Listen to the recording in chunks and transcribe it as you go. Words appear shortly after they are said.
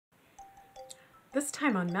This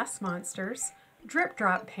time on Mess Monsters, drip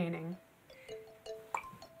drop painting.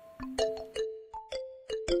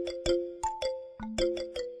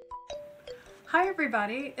 Hi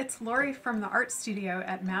everybody, it's Laurie from the art studio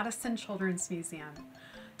at Madison Children's Museum.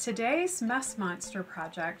 Today's Mess Monster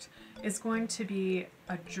project is going to be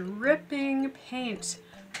a dripping paint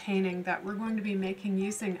painting that we're going to be making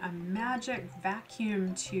using a magic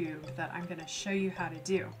vacuum tube that I'm going to show you how to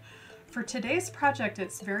do. For today's project,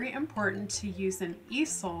 it's very important to use an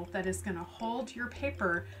easel that is going to hold your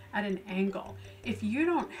paper at an angle. If you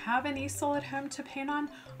don't have an easel at home to paint on,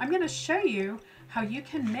 I'm going to show you how you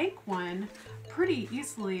can make one pretty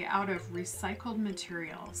easily out of recycled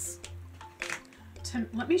materials.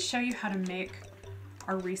 Let me show you how to make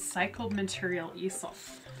our recycled material easel.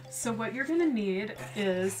 So what you're going to need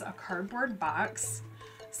is a cardboard box,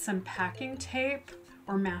 some packing tape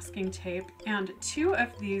or masking tape, and 2 of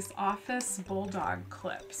these office bulldog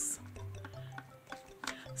clips.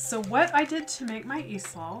 So what I did to make my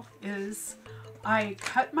easel is I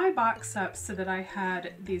cut my box up so that I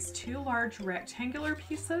had these 2 large rectangular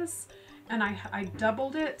pieces, and I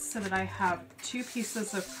doubled it so that I have 2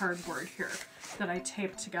 pieces of cardboard here that I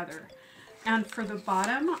taped together. And for the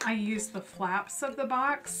bottom, I used the flaps of the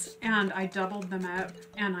box and I doubled them up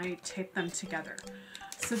and I taped them together.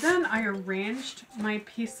 So then I arranged my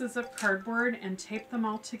pieces of cardboard and taped them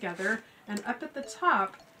all together, and up at the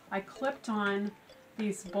top I clipped on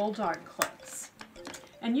these bulldog clips.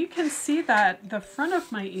 And you can see that the front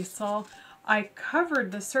of my easel, I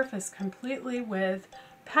covered the surface completely with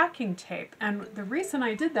packing tape, and the reason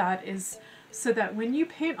I did that is so that when you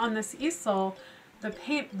paint on this easel, the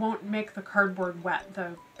paint won't make the cardboard wet.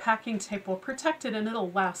 The packing tape will protect it and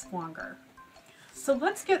it'll last longer. So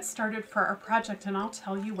let's get started for our project and I'll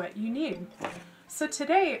tell you what you need. So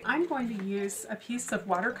today I'm going to use a piece of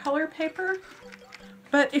watercolor paper,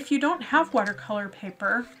 but if you don't have watercolor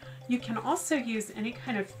paper, you can also use any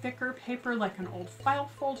kind of thicker paper like an old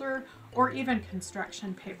file folder or even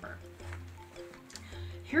construction paper.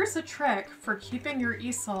 Here's a trick for keeping your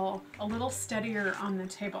easel a little steadier on the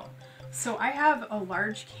table. So I have a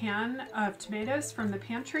large can of tomatoes from the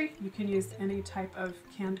pantry. You can use any type of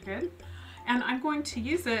canned good. And I'm going to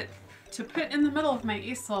use it to put in the middle of my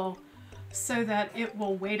easel so that it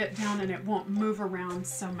will weight it down and it won't move around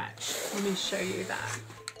so much. Let me show you that.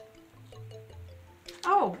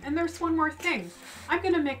 Oh, and there's one more thing. I'm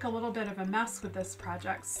going to make a little bit of a mess with this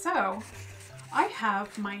project. So I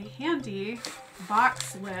have my handy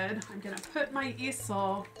box lid. I'm going to put my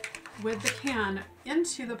easel with the can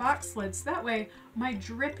into the box lid so that way my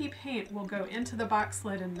drippy paint will go into the box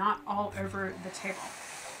lid and not all over the table.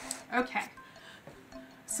 Okay,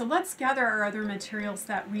 so let's gather our other materials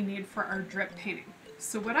that we need for our drip painting.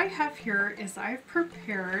 So what I have here is I've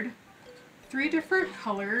prepared 3 different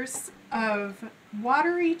colors of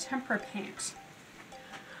watery tempera paint.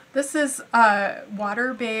 This is a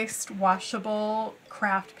water-based washable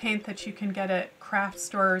craft paint that you can get at craft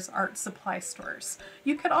stores, art supply stores.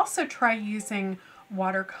 You could also try using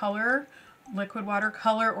watercolor, liquid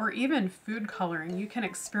watercolor, or even food coloring. You can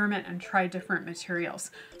experiment and try different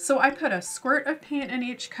materials. So I put a squirt of paint in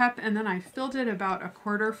each cup and then I filled it about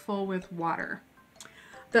 1/4 full with water.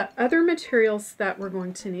 The other materials that we're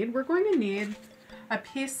going to need a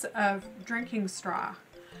piece of drinking straw.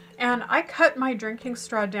 And I cut my drinking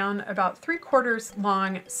straw down about 3/4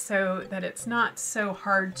 long so that it's not so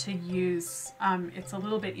hard to use. It's a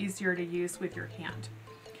little bit easier to use with your hand.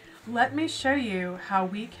 Let me show you how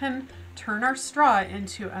we can turn our straw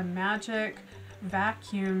into a magic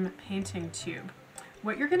vacuum painting tube.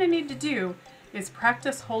 What you're going to need to do is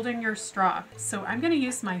practice holding your straw. So I'm going to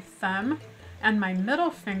use my thumb and my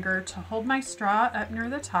middle finger to hold my straw up near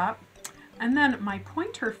the top. And then my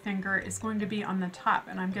pointer finger is going to be on the top,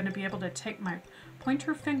 and I'm going to be able to take my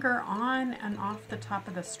pointer finger on and off the top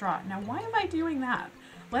of the straw. Now, why am I doing that?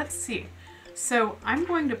 Let's see. So I'm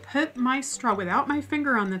going to put my straw without my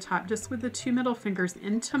finger on the top, just with the 2 middle fingers,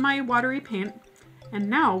 into my watery paint. And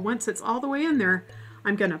now, once it's all the way in there,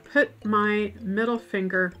 I'm going to put my middle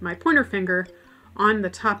finger, my pointer finger, on the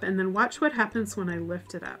top, and then watch what happens when I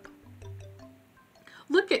lift it up.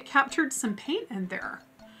 Look, it captured some paint in there.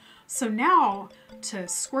 So now, to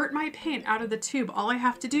squirt my paint out of the tube, all I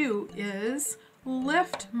have to do is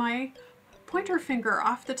lift my pointer finger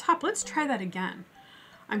off the top. Let's try that again.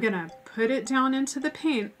 I'm going to put it down into the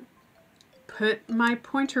paint, put my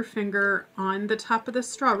pointer finger on the top of the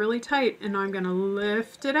straw really tight, and I'm going to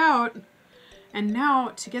lift it out. And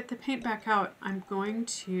now, to get the paint back out, I'm going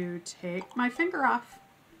to take my finger off.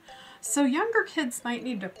 So younger kids might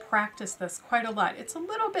need to practice this quite a lot. It's a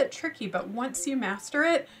little bit tricky, but once you master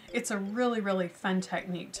it, it's a really, really fun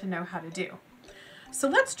technique to know how to do. So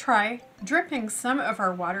let's try dripping some of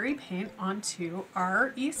our watery paint onto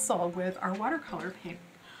our easel with our watercolor paint.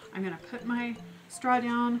 I'm going to put my straw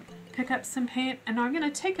down, pick up some paint, and I'm going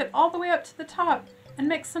to take it all the way up to the top and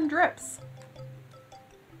make some drips.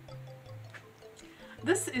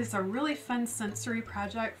 This is a really fun sensory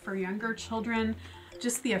project for younger children.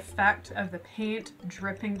 Just the effect of the paint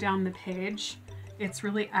dripping down the page. It's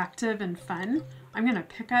really active and fun. I'm going to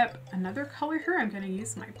pick up another color here. I'm going to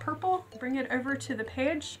use my purple, bring it over to the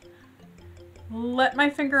page, let my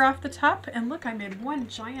finger off the top, and look, I made one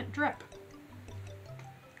giant drip.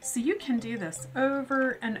 So you can do this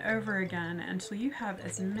over and over again until you have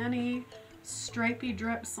as many stripy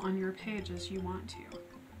drips on your page as you want to.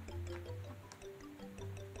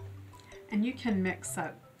 And you can mix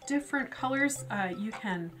up different colors. You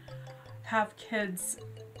can have kids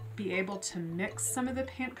be able to mix some of the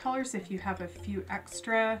paint colors if you have a few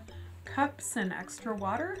extra cups and extra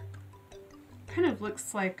water. Kind of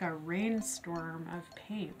looks like a rainstorm of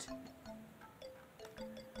paint.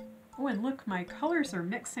 Oh, and look, my colors are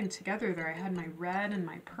mixing together there. I had my red and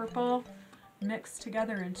my purple mixed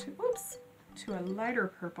together into, oops, to a lighter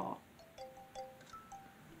purple.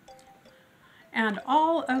 And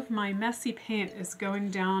all of my messy paint is going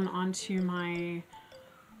down onto my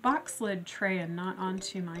box lid tray and not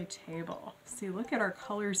onto my table. See, look at our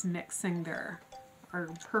colors mixing there. Our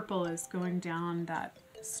purple is going down that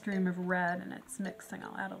stream of red and it's mixing.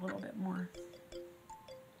 I'll add a little bit more.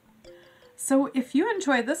 So if you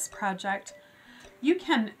enjoy this project, you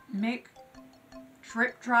can make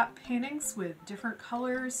drip drop paintings with different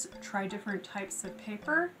colors, try different types of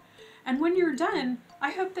paper. And when you're done, I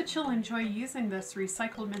hope that you'll enjoy using this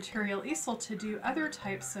recycled material easel to do other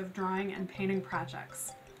types of drawing and painting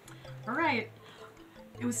projects. All right,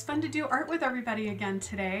 it was fun to do art with everybody again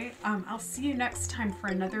today. I'll see you next time for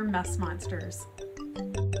another Mess Monsters.